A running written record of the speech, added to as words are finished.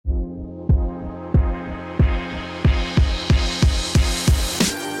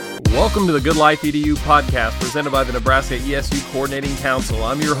Welcome to the Good Life EDU podcast presented by the Nebraska ESU Coordinating Council.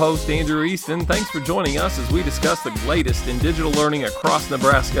 I'm your host, Andrew Easton. Thanks for joining us as we discuss the latest in digital learning across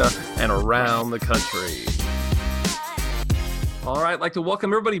Nebraska and around the country. All right, I'd like to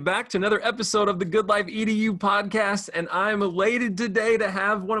welcome everybody back to another episode of the Good Life EDU podcast, and I'm elated today to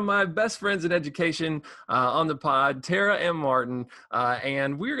have one of my best friends in education on the pod, Tara M. Martin,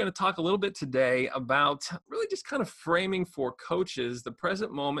 and we're going to talk a little bit today about really just kind of framing for coaches the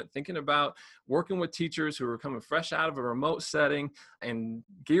present moment, thinking about working with teachers who are coming fresh out of a remote setting and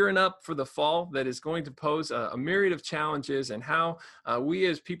gearing up for the fall that is going to pose a myriad of challenges, and how we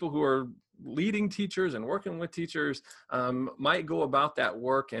as people who are leading teachers and working with teachers might go about that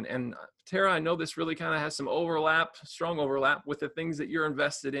work. And Tara, I know this really kind of has some strong overlap with the things that you're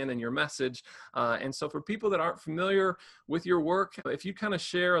invested in and your message. And so for people that aren't familiar with your work, if you kind of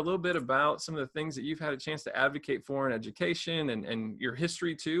share a little bit about some of the things that you've had a chance to advocate for in education and your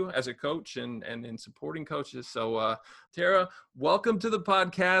history too as a coach and in supporting coaches. So Tara, welcome to the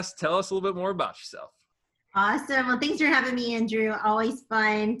podcast. Tell us a little bit more about yourself. Awesome. Well, thanks for having me, Andrew. Always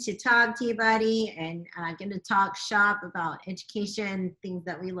fun to talk to you, buddy, and going to talk shop about education, things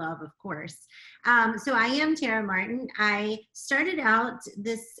that we love, of course. So I am Tara Martin. I started out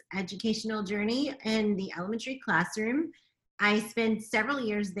this educational journey in the elementary classroom. I spent several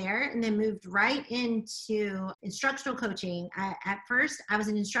years there and then moved right into instructional coaching. At first, I was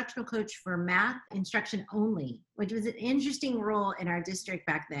an instructional coach for math instruction only, which was an interesting role in our district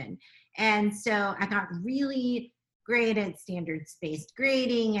back then. And so I got really great at standards-based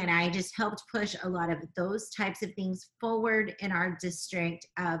grading, and I just helped push a lot of those types of things forward in our district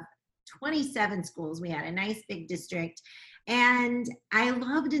of 27 schools. We had a nice big district. And I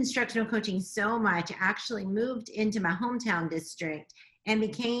loved instructional coaching so much. I actually moved into my hometown district and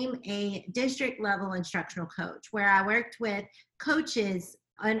became a district level instructional coach, where I worked with coaches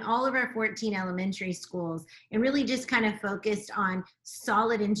in all of our 14 elementary schools and really just kind of focused on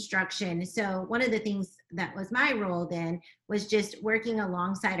solid instruction. So one of the things that was my role then was just working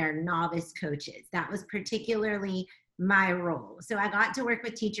alongside our novice coaches. That was particularly my role. So I got to work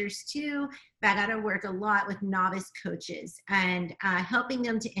with teachers too, but I got to work a lot with novice coaches and helping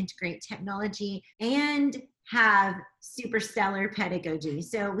them to integrate technology and have super stellar pedagogy.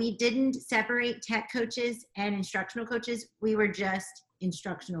 So we didn't separate tech coaches and instructional coaches. We were just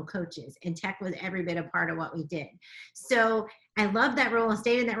instructional coaches, and tech was every bit a part of what we did. So I loved that role. I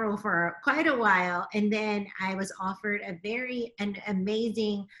stayed in that role for quite a while. And then I was offered an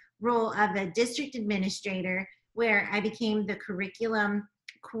amazing role of a district administrator, where I became the curriculum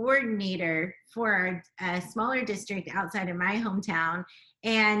coordinator for a smaller district outside of my hometown.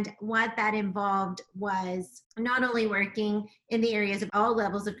 And what that involved was not only working in the areas of all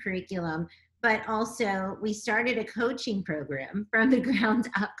levels of curriculum, but also we started a coaching program from the ground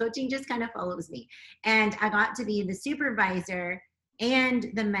up. Coaching just kind of follows me. And I got to be the supervisor and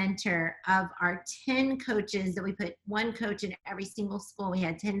the mentor of our 10 coaches that we put one coach in every single school. We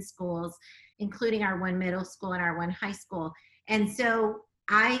had 10 schools, including our one middle school and our one high school. And so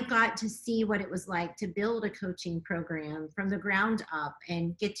I got to see what it was like to build a coaching program from the ground up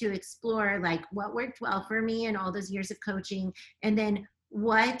and get to explore like what worked well for me in all those years of coaching, and then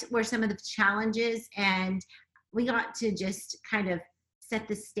what were some of the challenges, and we got to just kind of set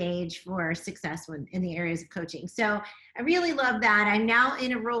the stage for success in the areas of coaching. So I really love that. I'm now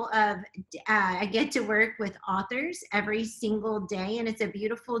in a role of, I get to work with authors every single day, and it's a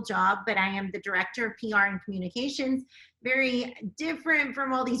beautiful job, but I am the director of PR and communications, very different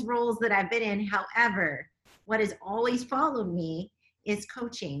from all these roles that I've been in. However, what has always followed me is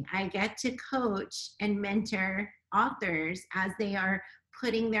coaching. I get to coach and mentor authors as they are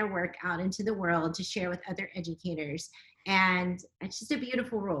putting their work out into the world to share with other educators. And it's just a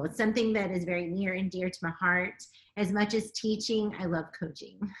beautiful role. It's something that is very near and dear to my heart. As much as teaching, I love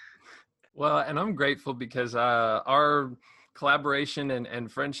coaching. Well, and I'm grateful because our collaboration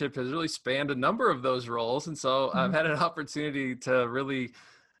and friendship has really spanned a number of those roles. And so I've had an opportunity to really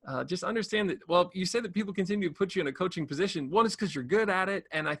just understand that, well, you say that people continue to put you in a coaching position. One is because you're good at it.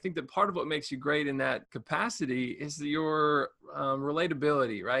 And I think that part of what makes you great in that capacity is your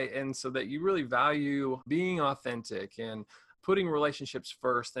relatability, right? And so that you really value being authentic and putting relationships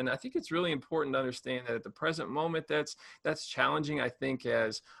first. And I think it's really important to understand that at the present moment, that's challenging, I think,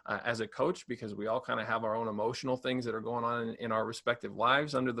 as a coach, because we all kind of have our own emotional things that are going on in our respective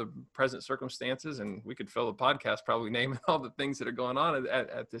lives under the present circumstances. And we could fill the podcast probably naming all the things that are going on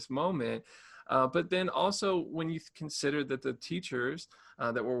at this moment. But then also when you consider that the teachers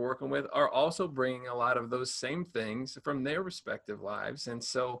that we're working with are also bringing a lot of those same things from their respective lives. And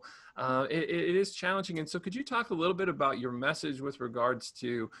so it is challenging. And so could you talk a little bit about your message with regards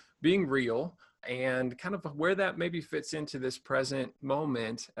to being real and kind of where that maybe fits into this present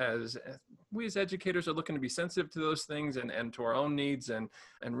moment as we as educators are looking to be sensitive to those things and to our own needs and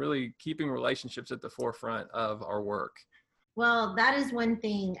really keeping relationships at the forefront of our work? Well, that is one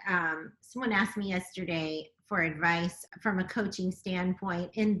thing. Someone asked me yesterday for advice from a coaching standpoint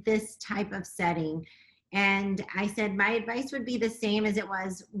in this type of setting. And I said, my advice would be the same as it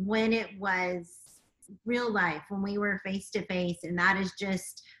was when it was real life, when we were face to face. And that is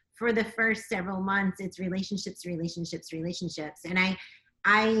just for the first several months, it's relationships, relationships, relationships. And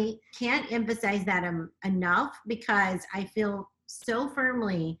I can't emphasize that enough, because I feel so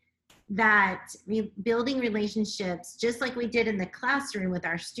firmly that building relationships, just like we did in the classroom with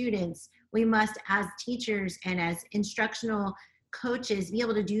our students, we must, as teachers and as instructional coaches, be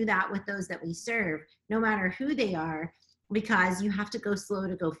able to do that with those that we serve, no matter who they are, because you have to go slow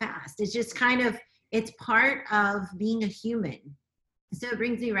to go fast. It's just kind of, it's part of being a human. So it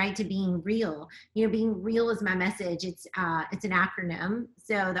brings me right to being real. You know, being real is my message. It's an acronym.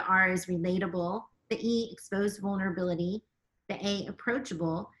 So the R is relatable, the E, exposed vulnerability, the A,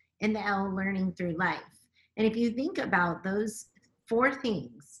 approachable, and the L, learning through life. And if you think about those 4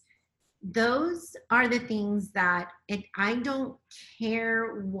 things, those are the things that I don't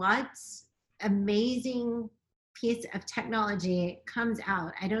care what amazing piece of technology comes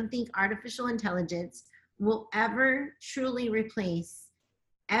out. I don't think artificial intelligence will ever truly replace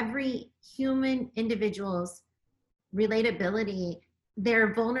every human individual's relatability,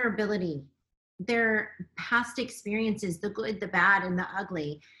 their vulnerability, their past experiences, the good, the bad, and the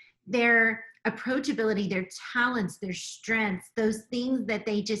ugly, their approachability, their talents, their strengths, those things that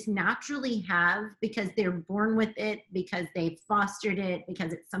they just naturally have because they're born with it, because they fostered it,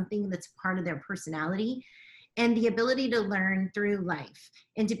 because it's something that's part of their personality, and the ability to learn through life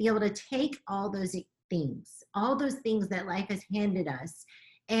and to be able to take all those things that life has handed us,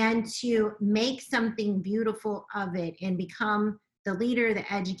 and to make something beautiful of it and become the leader,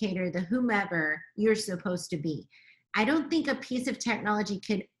 the educator, the whomever you're supposed to be. I don't think a piece of technology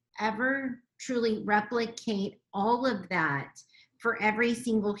could ever truly replicate all of that for every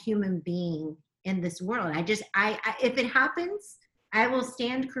single human being in this world. I if it happens, I will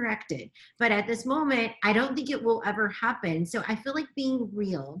stand corrected. But at this moment, I don't think it will ever happen. So I feel like being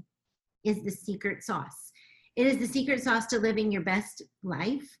real is the secret sauce. It is the secret sauce to living your best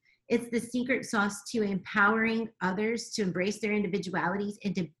life. It's the secret sauce to empowering others to embrace their individualities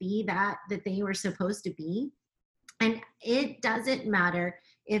and to be that they were supposed to be. And it doesn't matter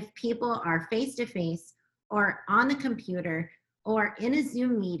if people are face to face or on the computer or in a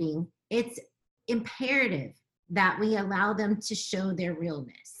Zoom meeting. It's imperative that we allow them to show their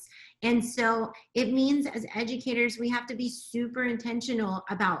realness. And so it means, as educators, we have to be super intentional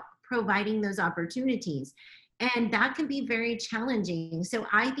about providing those opportunities. And that can be very challenging. So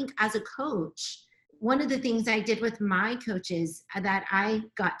I think as a coach, one of the things I did with my coaches that I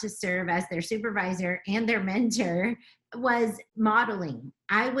got to serve as their supervisor and their mentor was modeling.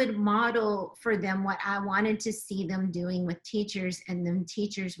 I would model for them what I wanted to see them doing with teachers and then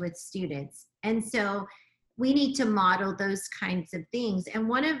teachers with students. And so we need to model those kinds of things. And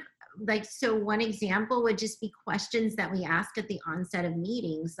one example would just be questions that we ask at the onset of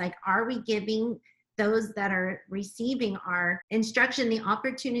meetings. Like, are we giving those that are receiving our instruction the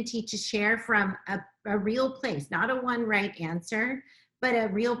opportunity to share from a real place, not a one right answer, but a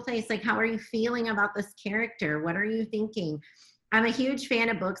real place? Like, how are you feeling about this character? What are you thinking? I'm a huge fan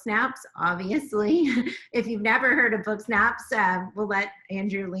of book snaps, obviously. If you've never heard of book snaps, we'll let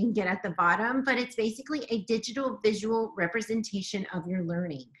Andrew Link get at the bottom, but it's basically a digital visual representation of your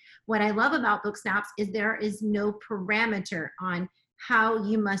learning. What I love about book snaps is there is no parameter on how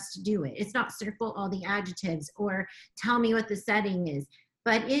you must do it. It's not circle all the adjectives or tell me what the setting is,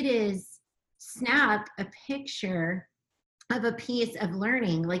 but it is snap a picture of a piece of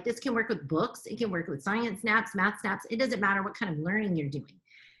learning. Like, this can work with books, it can work with science snaps, math snaps. It doesn't matter what kind of learning you're doing.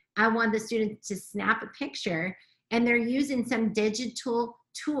 I want the students to snap a picture, and they're using some digital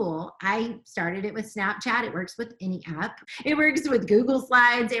tool. I started it with Snapchat. It works with any app. It works with Google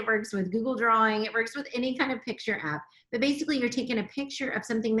Slides. It works with Google Drawing. It works with any kind of picture app. But basically, you're taking a picture of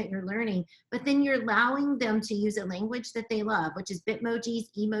something that you're learning, but then you're allowing them to use a language that they love, which is Bitmojis,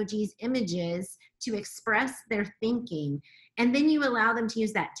 emojis, images, to express their thinking. And then you allow them to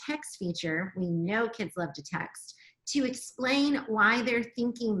use that text feature. We know kids love to text, to explain why they're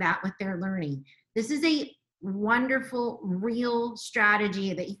thinking that with their learning. This is a wonderful, real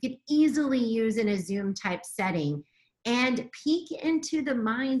strategy that you could easily use in a Zoom type setting and peek into the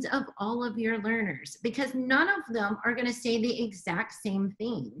minds of all of your learners, because none of them are going to say the exact same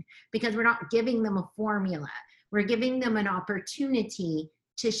thing, because we're not giving them a formula. We're giving them an opportunity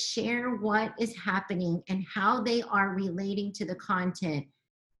to share what is happening and how they are relating to the content.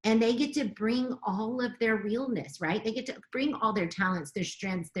 And they get to bring all of their realness, right? They get to bring all their talents, their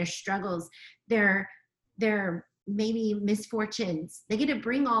strengths, their struggles, their maybe misfortunes. They get to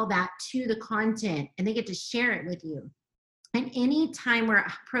bring all that to the content, and they get to share it with you. And anytime we're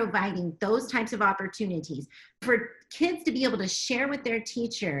providing those types of opportunities for kids to be able to share with their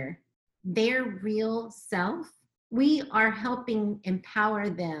teacher their real self, we are helping empower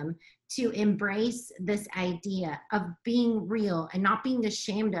them to embrace this idea of being real and not being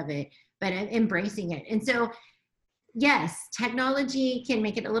ashamed of it, but embracing it. And so, yes, technology can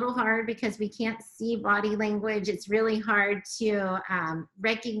make it a little hard because we can't see body language. It's really hard to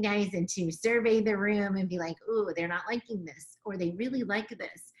recognize and to survey the room and be like, ooh, they're not liking this, or they really like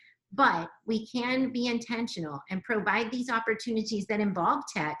this. But we can be intentional and provide these opportunities that involve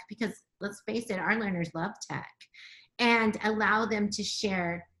tech, because let's face it, our learners love tech, and allow them to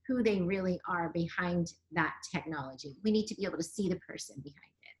share who they really are behind that technology. We need to be able to see the person behind it.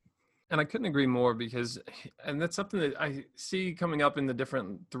 And I couldn't agree more, because, and that's something that I see coming up in the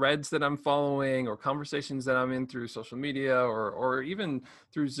different threads that I'm following or conversations that I'm in through social media or even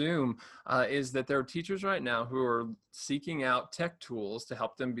through Zoom, is that there are teachers right now who are seeking out tech tools to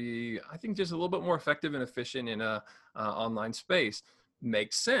help them be, I think, just a little bit more effective and efficient in a online space.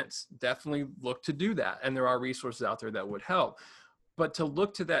 Makes sense. Definitely look to do that. And there are resources out there that would help. But to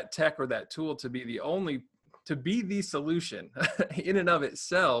look to that tech or that tool to be the solution in and of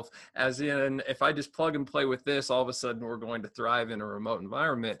itself, as in, if I just plug and play with this, all of a sudden we're going to thrive in a remote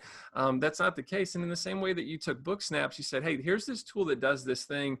environment. That's not the case. And in the same way that you took book snaps, you said, hey, here's this tool that does this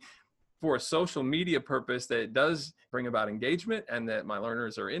thing for a social media purpose that does bring about engagement and that my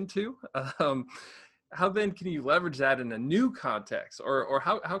learners are into. How then can you leverage that in a new context, or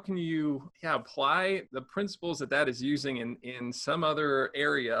how can you apply the principles that is using in some other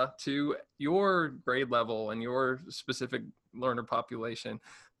area to your grade level and your specific learner population?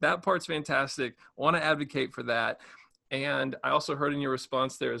 That part's fantastic. Want to advocate for that. And I also heard in your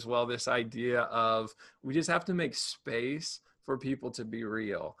response there as well, this idea of we just have to make space for people to be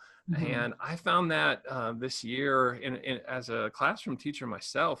real. Mm-hmm. And I found that this year as a classroom teacher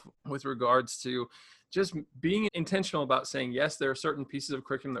myself, with regards to just being intentional about saying, yes, there are certain pieces of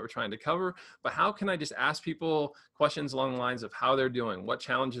curriculum that we're trying to cover, but how can I just ask people questions along the lines of how they're doing? What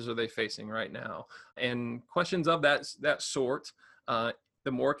challenges are they facing right now? And questions of that sort.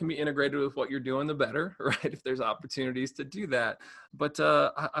 The more can be integrated with what you're doing, the better, right? If there's opportunities to do that. But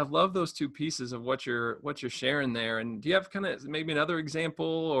I love those two pieces of what you're sharing there. And do you have kind of maybe another example,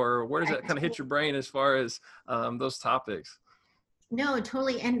 or where does that kind of hit your brain as far as those topics? No,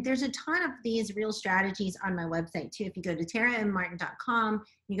 totally. And there's a ton of these real strategies on my website too. If you go to taraandmartin.com,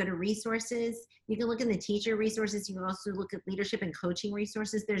 you go to resources, you can look in the teacher resources. You can also look at leadership and coaching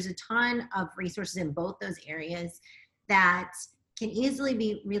resources. There's a ton of resources in both those areas that can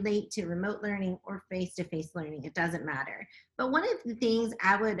easily relate to remote learning or face-to-face learning. It doesn't matter. But one of the things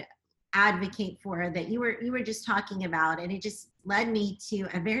I would advocate for that you were just talking about, and it just led me to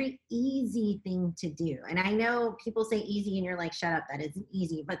a very easy thing to do. And I know people say easy and you're like, shut up, that isn't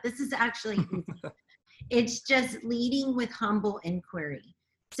easy, but this is actually easy. It's just leading with humble inquiry.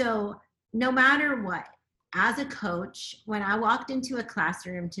 So no matter what, as a coach, when I walked into a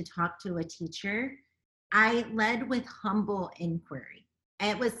classroom to talk to a teacher, I led with humble inquiry.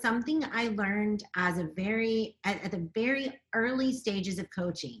 It was something I learned at the very early stages of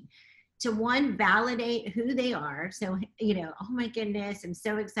coaching, to one, validate who they are. So, oh my goodness, I'm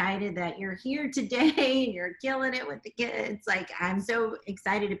so excited that you're here today and you're killing it with the kids. Like, I'm so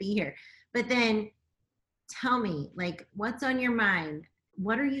excited to be here. But then tell me, like, what's on your mind?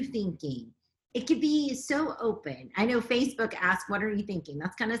 What are you thinking? It could be so open. I know Facebook asks, what are you thinking?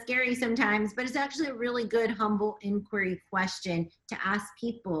 That's kind of scary sometimes, but it's actually a really good, humble inquiry question to ask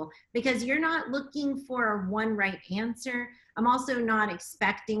people, because you're not looking for one right answer. I'm also not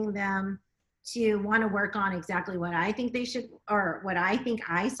expecting them to want to work on exactly what I think they should, or what I think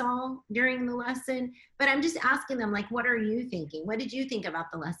I saw during the lesson, but I'm just asking them, like, what are you thinking? What did you think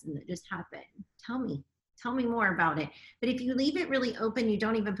about the lesson that just happened? Tell me more about it. But if you leave it really open, you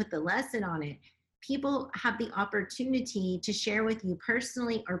don't even put the lesson on it, people have the opportunity to share with you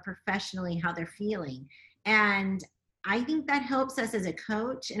personally or professionally how they're feeling. And I think that helps us as a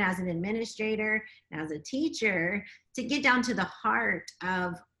coach and as an administrator and as a teacher to get down to the heart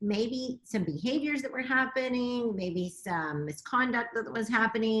of maybe some behaviors that were happening, maybe some misconduct that was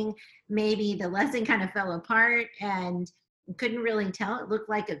happening, maybe the lesson kind of fell apart and couldn't really tell. It looked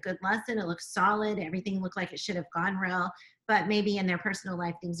like a good lesson. It looked solid. Everything looked like it should have gone well. But maybe in their personal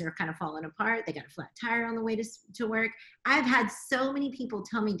life, things are kind of falling apart. They got a flat tire on the way to work. I've had so many people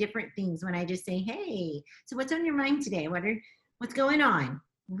tell me different things when I just say, hey, so what's on your mind today? What's going on?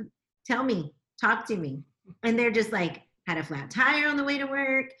 Tell me, talk to me. And they're just like, had a flat tire on the way to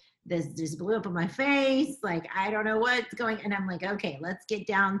work. This just blew up in my face. Like, I don't know what's going. And I'm like, okay, let's get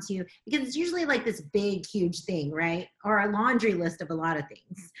down to, because it's usually like this big, huge thing, right? Or a laundry list of a lot of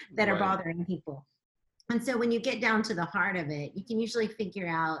things that are bothering people. And so when you get down to the heart of it, you can usually figure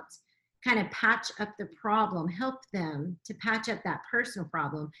out, kind of patch up the problem, help them to patch up that personal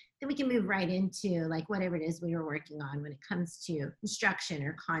problem. Then we can move right into like whatever it is we were working on when it comes to instruction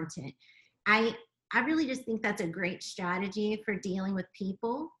or content. I really just think that's a great strategy for dealing with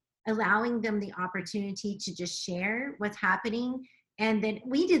people, allowing them the opportunity to just share what's happening. And then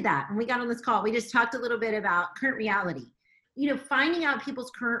we did that when we got on this call. We just talked a little bit about current reality, finding out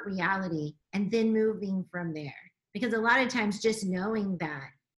people's current reality and then moving from there. Because a lot of times just knowing that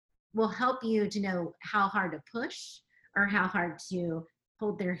will help you to know how hard to push or how hard to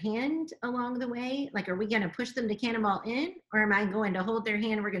hold their hand along the way. Like, are we going to push them to cannonball in, or am I going to hold their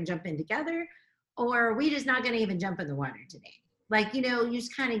hand and we're going to jump in together? Or are we just not going to even jump in the water today? Like, you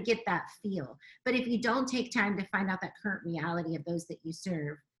just kind of get that feel. But if you don't take time to find out that current reality of those that you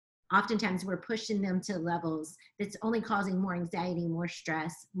serve, oftentimes we're pushing them to levels that's only causing more anxiety, more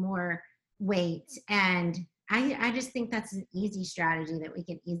stress, more weight. And I just think that's an easy strategy that we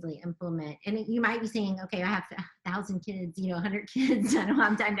can easily implement. And you might be saying, okay, I have 1,000 kids, 100 kids. I don't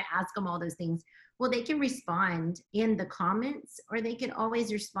have time to ask them all those things. Well, they can respond in the comments, or they can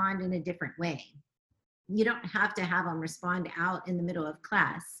always respond in a different way. You don't have to have them respond out in the middle of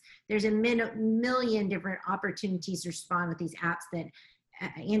class. There's a million different opportunities to respond with these apps that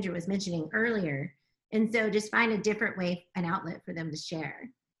Andrew was mentioning earlier. And so just find a different way, an outlet for them to share.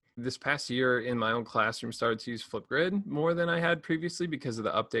 This past year in my own classroom, started to use Flipgrid more than I had previously because of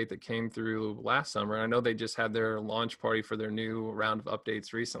the update that came through last summer. And I know they just had their launch party for their new round of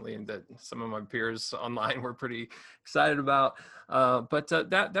updates recently, and that some of my peers online were pretty excited about. But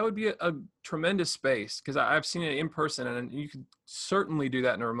that would be a tremendous space, because I've seen it in person, and you could certainly do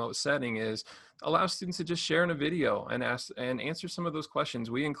that in a remote setting, is allow students to just share in a video and ask and answer some of those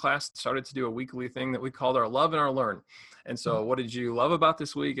questions. We in class started to do a weekly thing that we called our Love and our Learn. And so what did you love about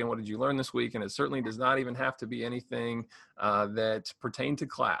this week, and what did you learn this week? And it certainly does not even have to be anything that pertained to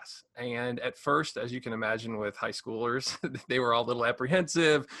class. And at first, as you can imagine with high schoolers, they were all a little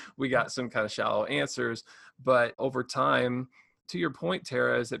apprehensive. We got some kind of shallow answers. But over time, to your point,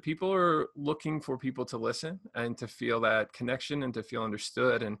 Tara, is that people are looking for people to listen and to feel that connection and to feel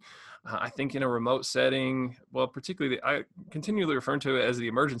understood. And I think in a remote setting, well, particularly, I continually refer to it as the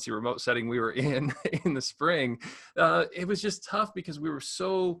emergency remote setting we were in the spring. It was just tough because we were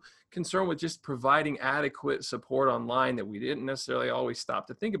so concerned with just providing adequate support online that we didn't necessarily always stop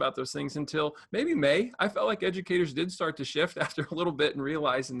to think about those things until maybe May. I felt like educators did start to shift after a little bit and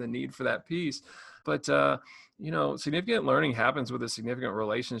realizing the need for that piece. But significant learning happens with a significant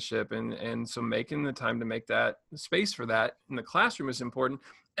relationship. And so making the time to make that space for that in the classroom is important,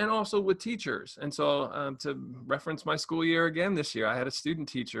 and also with teachers. And so to reference my school year again this year, I had a student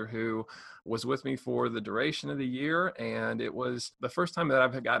teacher who was with me for the duration of the year. And it was the first time that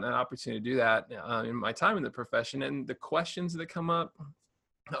I've gotten an opportunity to do that in my time in the profession. And the questions that come up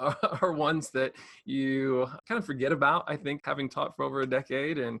are ones that you kind of forget about, I think, having taught for over a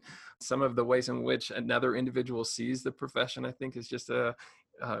decade. And some of the ways in which another individual sees the profession, I think, is just a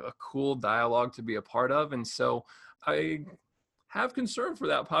cool dialogue to be a part of. And so I have concern for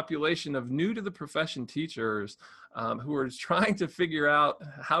that population of new to the profession teachers who are trying to figure out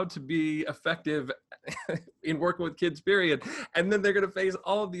how to be effective in working with kids, period. And then they're going to face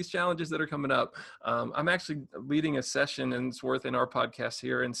all of these challenges that are coming up. I'm actually leading a session, and it's worth in our podcast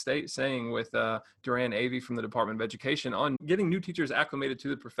here in State saying with Duran Avey from the Department of Education on getting new teachers acclimated to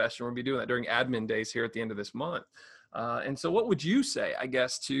the profession. We'll be doing that during admin days here at the end of this month. And so what would you say, I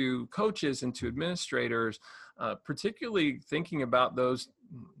guess, to coaches and to administrators, particularly thinking about those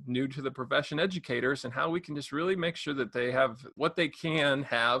new to the profession educators, and how we can just really make sure that they have what they can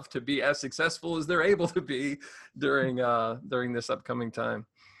have to be as successful as they're able to be during this upcoming time?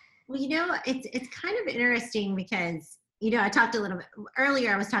 Well, it's kind of interesting because, I talked a little bit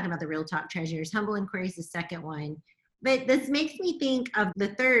earlier, I was talking about the Real Talk treasures. Humble Inquiry is the second one. But this makes me think of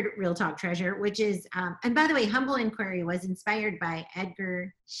the third Real Talk treasure, which is, and by the way, Humble Inquiry was inspired by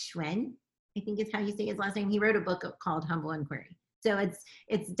Edgar Schwen, I think is how you say his last name. He wrote a book called Humble Inquiry. So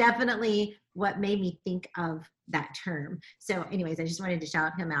it's definitely what made me think of that term. So anyways, I just wanted to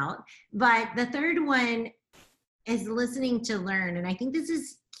shout him out. But the third one is listening to learn. And I think this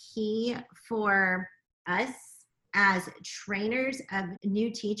is key for us as trainers of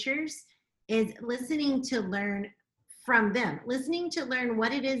new teachers, is listening to learn from them, listening to learn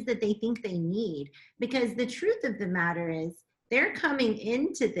what it is that they think they need. Because the truth of the matter is they're coming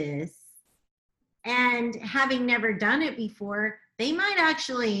into this and having never done it before, they might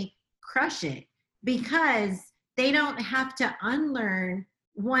actually crush it because they don't have to unlearn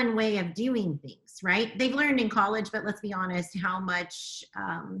one way of doing things, right? They've learned in college, but let's be honest, how much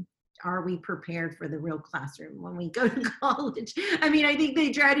are we prepared for the real classroom when we go to college? I mean, I think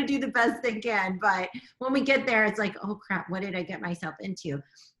they try to do the best they can, but when we get there, it's like, oh crap, what did I get myself into?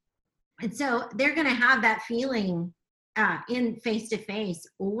 And so they're going to have that feeling in face-to-face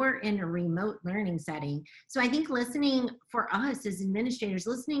or in a remote learning setting. So I think listening for us as administrators,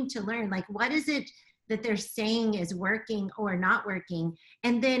 listening to learn, like, what is it that they're saying is working or not working?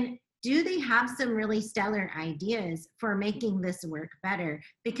 And then do they have some really stellar ideas for making this work better?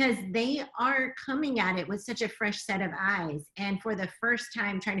 Because they are coming at it with such a fresh set of eyes. And for the first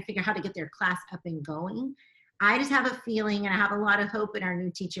time trying to figure out how to get their class up and going, I just have a feeling, and I have a lot of hope in our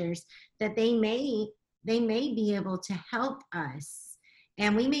new teachers, that they may be able to help us,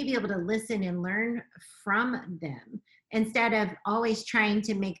 and we may be able to listen and learn from them instead of always trying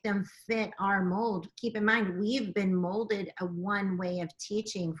to make them fit our mold. Keep in mind, we've been molded a one way of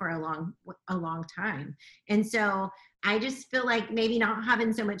teaching for a long time. And so I just feel like maybe not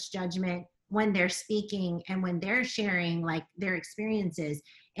having so much judgment when they're speaking and when they're sharing like their experiences,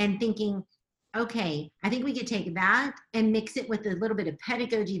 and thinking, okay, I think we could take that and mix it with a little bit of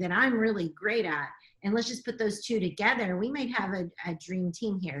pedagogy that I'm really great at, and let's just put those two together. We might have a dream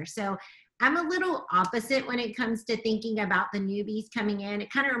team here. So I'm a little opposite when it comes to thinking about the newbies coming in.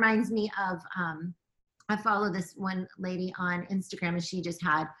 It kind of reminds me of, I follow this one lady on Instagram, and she just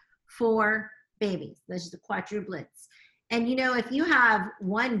had 4 babies. That's just a quadruplets. And you know, if you have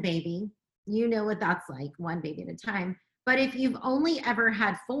one baby, you know what that's like, one baby at a time. But if you've only ever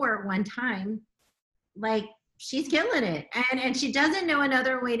had 4 at one time, like, she's killing it. And she doesn't know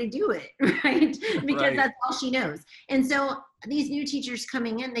another way to do it, right? Because Right. that's all she knows. And so these new teachers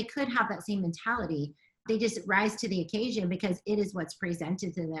coming in, they could have that same mentality. They just rise to the occasion because it is what's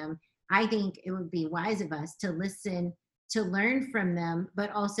presented to them. I think it would be wise of us to listen, to learn from them,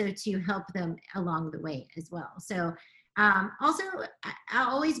 but also to help them along the way as well. So also, I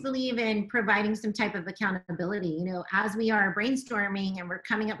always believe in providing some type of accountability. You know, as we are brainstorming and we're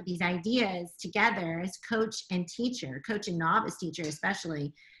coming up with these ideas together as coach and teacher, coach and novice teacher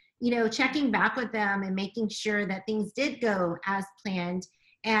especially, you know, checking back with them and making sure that things did go as planned.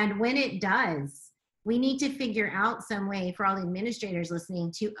 And when it does, we need to figure out some way for all the administrators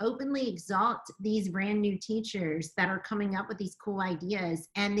listening to openly exalt these brand new teachers that are coming up with these cool ideas,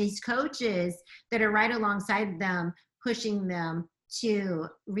 and these coaches that are right alongside them, pushing them to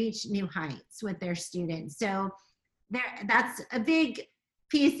reach new heights with their students. So that's a big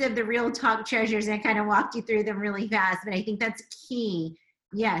piece of the Real Talk treasures. I kind of walked you through them really fast, but I think that's key.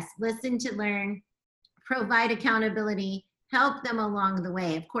 Yes, listen to learn, provide accountability, help them along the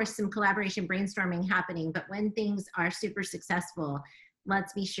way. Of course, some collaboration brainstorming happening, but when things are super successful,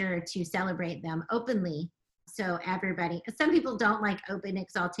 let's be sure to celebrate them openly. So everybody, some people don't like open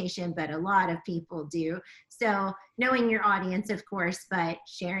exaltation, but a lot of people do. So knowing your audience, of course, but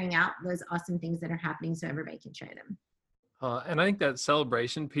sharing out those awesome things that are happening so everybody can try them. And I think that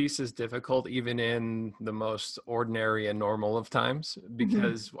celebration piece is difficult even in the most ordinary and normal of times,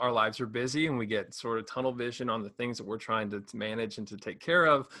 because our lives are busy and we get sort of tunnel vision on the things that we're trying to manage and to take care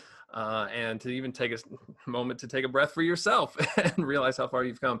of, and to even take a moment to take a breath for yourself and realize how far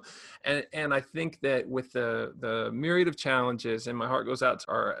you've come. And I think that with the myriad of challenges, and my heart goes out to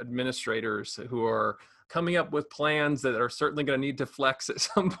our administrators who are coming up with plans that are certainly going to need to flex at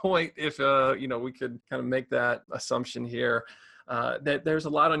some point if we could kind of make that assumption here, that there's a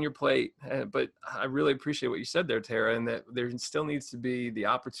lot on your plate. But I really appreciate what you said there, Tara, and that there still needs to be the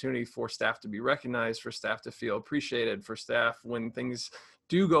opportunity for staff to be recognized, for staff to feel appreciated, for staff, when things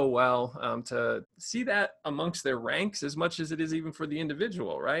do go well, to see that amongst their ranks as much as it is even for the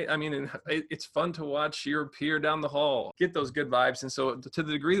individual, right? I mean, it's fun to watch your peer down the hall get those good vibes. And so to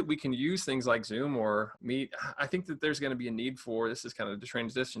the degree that we can use things like Zoom or Meet, I think that there's going to be a need for, this is kind of the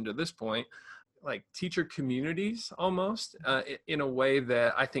transition to this point, like teacher communities almost, in a way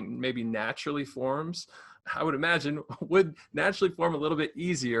that I think maybe naturally forms I would imagine, would naturally form a little bit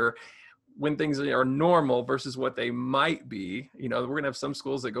easier when things are normal versus what they might be. You know, we're going to have some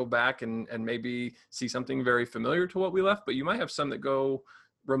schools that go back and maybe see something very familiar to what we left, but you might have some that go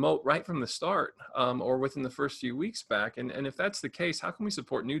remote right from the start, or within the first few weeks back. And if that's the case, how can we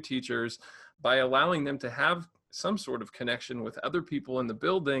support new teachers by allowing them to have some sort of connection with other people in the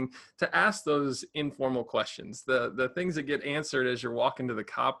building to ask those informal questions, the things that get answered as you're walking to the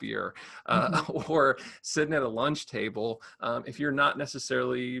copier, or sitting at a lunch table. If you're not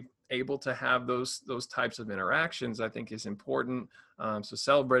necessarily able to have those types of interactions, I think is important. So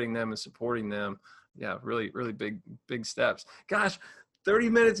celebrating them and supporting them, yeah, really, really big steps. Gosh, 30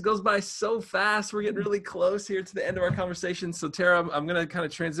 minutes goes by so fast. We're getting really close here to the end of our conversation. So Tara, I'm going to kind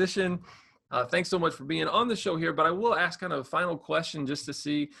of transition. Thanks so much for being on the show here, but I will ask kind of a final question just to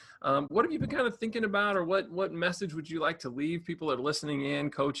see, what have you been kind of thinking about, or what message would you like to leave people that are listening in,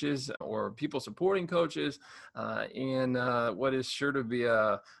 coaches or people supporting coaches, in what is sure to be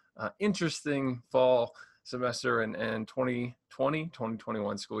a interesting fall semester and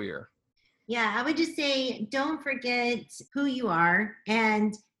 2020-2021 school year? Yeah, I would just say don't forget who you are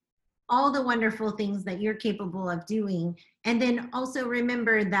and all the wonderful things that you're capable of doing. And then also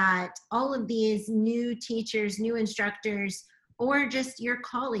remember that all of these new teachers, new instructors, or just your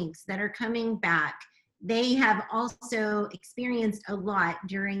colleagues that are coming back, they have also experienced a lot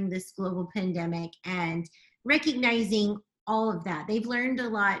during this global pandemic, and recognizing all of that. They've learned a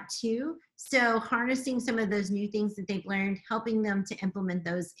lot too. So harnessing some of those new things that they've learned, helping them to implement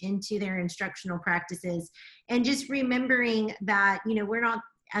those into their instructional practices, and just remembering that, you know, we're not,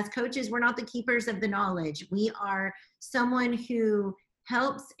 as coaches, we're not the keepers of the knowledge. We are someone who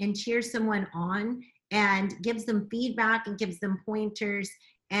helps and cheers someone on and gives them feedback and gives them pointers,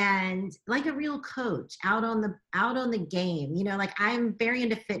 and like a real coach out on the game. You know, like I'm very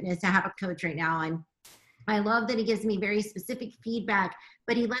into fitness. I have a coach right now, and I love that he gives me very specific feedback,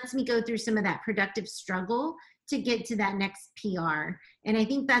 but he lets me go through some of that productive struggle to get to that next PR. And I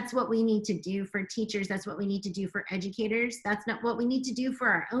think that's what we need to do for teachers. That's what we need to do for educators. That's not what we need to do for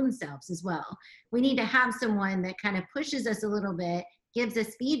our own selves as well. We need to have someone that kind of pushes us a little bit, gives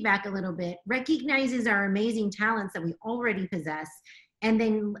us feedback a little bit, recognizes our amazing talents that we already possess, and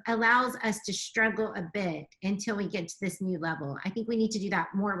then allows us to struggle a bit until we get to this new level. I think we need to do that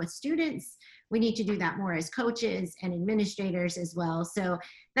more with students. We need to do that more as coaches and administrators as well. So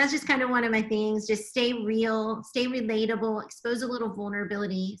that's just kind of one of my things. Just stay real, stay relatable, expose a little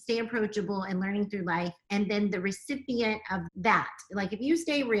vulnerability, stay approachable, and learning through life. And then the recipient of that, like if you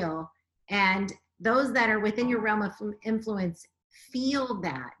stay real and those that are within your realm of influence feel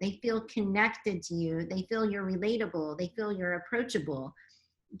that, they feel connected to you, they feel you're relatable, they feel you're approachable,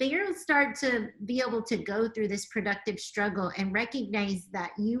 they'll start to be able to go through this productive struggle and recognize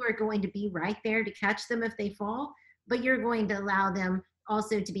that you are going to be right there to catch them if they fall, but you're going to allow them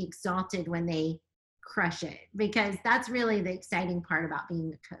also to be exalted when they crush it, because that's really the exciting part about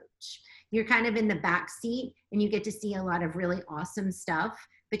being a coach. You're kind of in the back seat and you get to see a lot of really awesome stuff,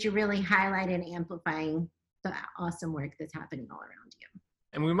 but you're really highlighting and amplifying the awesome work that's happening all around you.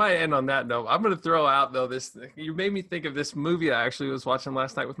 And we might end on that note. I'm going to throw out, though, you made me think of this movie I actually was watching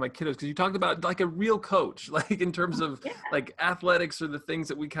last night with my kiddos, because you talked about like a real coach, like in terms of like athletics, or the things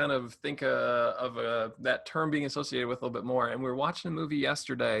that we kind of think of that term being associated with a little bit more. And we were watching a movie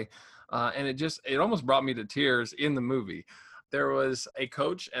yesterday, and it almost brought me to tears in the movie. There was a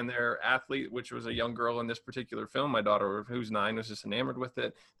coach and their athlete, which was a young girl in this particular film. My daughter, who's 9, was just enamored with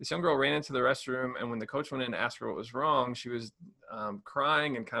it. This young girl ran into the restroom, and when the coach went in and asked her what was wrong, she was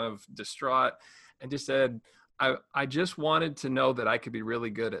crying and kind of distraught, and just said, I just wanted to know that I could be really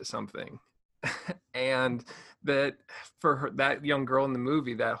good at something. And that for her, that young girl in the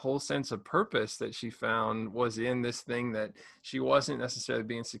movie, that whole sense of purpose that she found was in this thing that she wasn't necessarily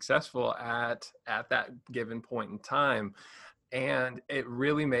being successful at that given point in time. And it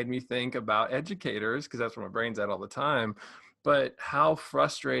really made me think about educators, because that's where my brain's at all the time, but how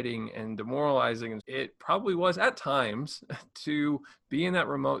frustrating and demoralizing it probably was at times to be in that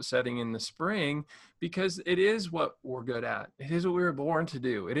remote setting in the spring, because it is what we're good at. It is what we were born to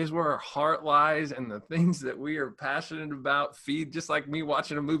do. It is where our heart lies, and the things that we are passionate about feed, just like me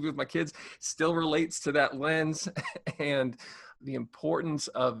watching a movie with my kids still relates to that lens. And the importance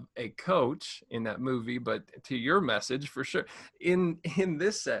of a coach in that movie, but to your message for sure in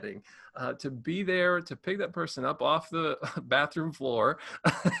this setting, to be there to pick that person up off the bathroom floor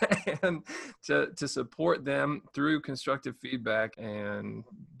and to support them through constructive feedback and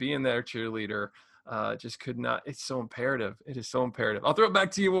being their cheerleader. just could not. It's so imperative. It is so imperative. I'll throw it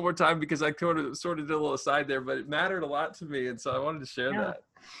back to you one more time because I sort of did a little aside there, but it mattered a lot to me. And so I wanted to share No, that.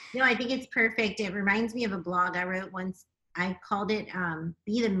 no, I think it's perfect. It reminds me of a blog I wrote once. I called it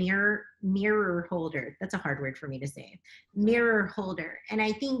be the mirror holder. That's a hard word for me to say. Mirror holder. And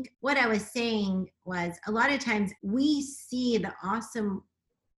I think what I was saying was a lot of times we see the awesome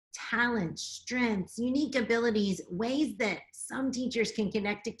talents, strengths, unique abilities, ways that some teachers can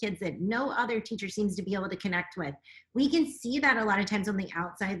connect to kids that no other teacher seems to be able to connect with. We can see that a lot of times on the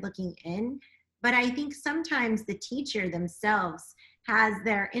outside looking in, but I think sometimes the teacher themselves has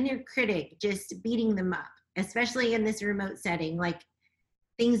their inner critic just beating them up, especially in this remote setting. Like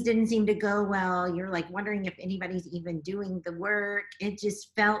things didn't seem to go well. You're like wondering if anybody's even doing the work. It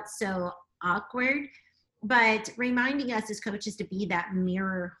just felt so awkward. But reminding us as coaches to be that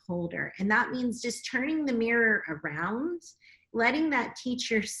mirror holder. And that means just turning the mirror around, letting that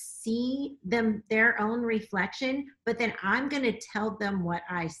teacher see their own reflection, but then I'm going to tell them what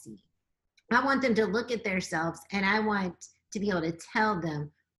I see. I want them to look at themselves, and I want to be able to tell them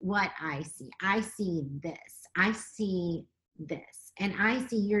what I see. I see this. I see this. And I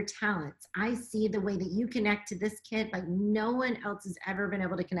see your talents. I see the way that you connect to this kid like no one else has ever been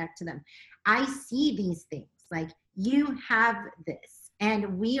able to connect to them. I see these things. Like you have this.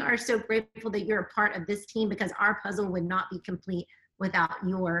 And we are so grateful that you're a part of this team because our puzzle would not be complete without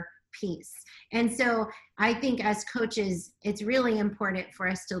your piece. And so I think as coaches, it's really important for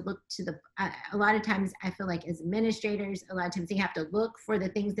us to look to a lot of times I feel like as administrators, a lot of times they have to look for the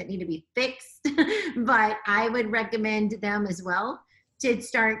things that need to be fixed, but I would recommend them as well to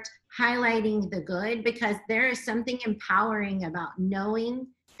start highlighting the good because there is something empowering about knowing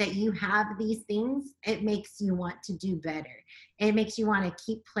that you have these things. It makes you want to do better. It makes you want to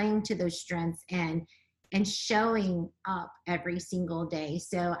keep playing to those strengths and showing up every single day.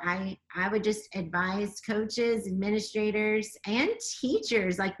 So I would just advise coaches, administrators, and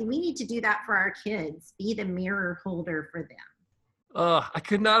teachers, like we need to do that for our kids, be the mirror holder for them. Oh, I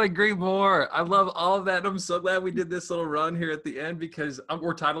could not agree more. I love all of that. I'm so glad we did this little run here at the end because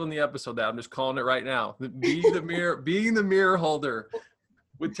we're titling the episode that. I'm just calling it right now. Being the mirror holder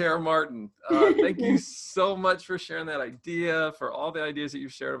with Tara Martin. Thank you so much for sharing that idea, for all the ideas that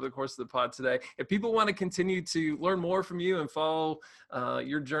you've shared over the course of the pod today. If people want to continue to learn more from you and follow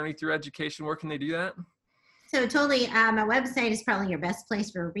your journey through education, where can they do that? So totally, my website is probably your best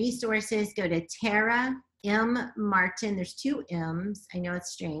place for resources. Go to Tara M. Martin. There's two M's. I know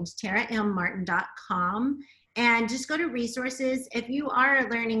it's strange. TaraMMartin.com. And just go to resources. If you are a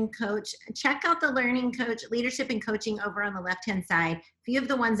learning coach, check out the Learning Coach Leadership and Coaching over on the left-hand side. A few of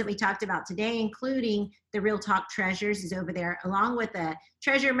the ones that we talked about today, including the Real Talk Treasures is over there, along with a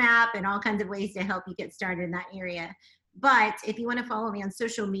treasure map and all kinds of ways to help you get started in that area. But if you want to follow me on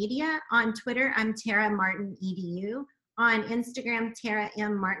social media, on Twitter, I'm Tara Martin EDU. On Instagram,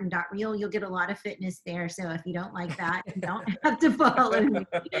 TaraMMartin.real. You'll get a lot of fitness there. So if you don't like that, you don't have to follow me.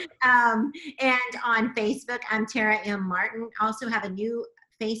 And on Facebook, I'm Tara M. Martin. I also have a new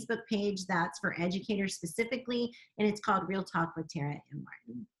Facebook page that's for educators specifically, and it's called Real Talk with Tara M.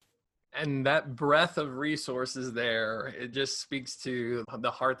 Martin. And that breadth of resources there, it just speaks to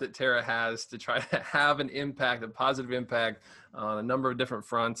the heart that Tara has to try to have an impact, a positive impact on a number of different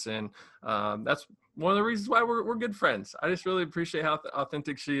fronts. And that's one of the reasons why we're good friends. I just really appreciate how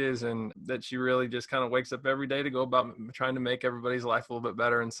authentic she is and that she really just kind of wakes up every day to go about trying to make everybody's life a little bit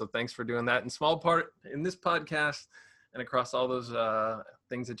better. And so thanks for doing that in small part in this podcast and across all those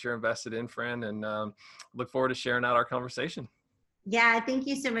things that you're invested in, friend. And look forward to sharing out our conversation. Yeah, thank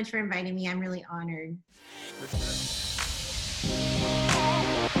you so much for inviting me. I'm really honored. For sure.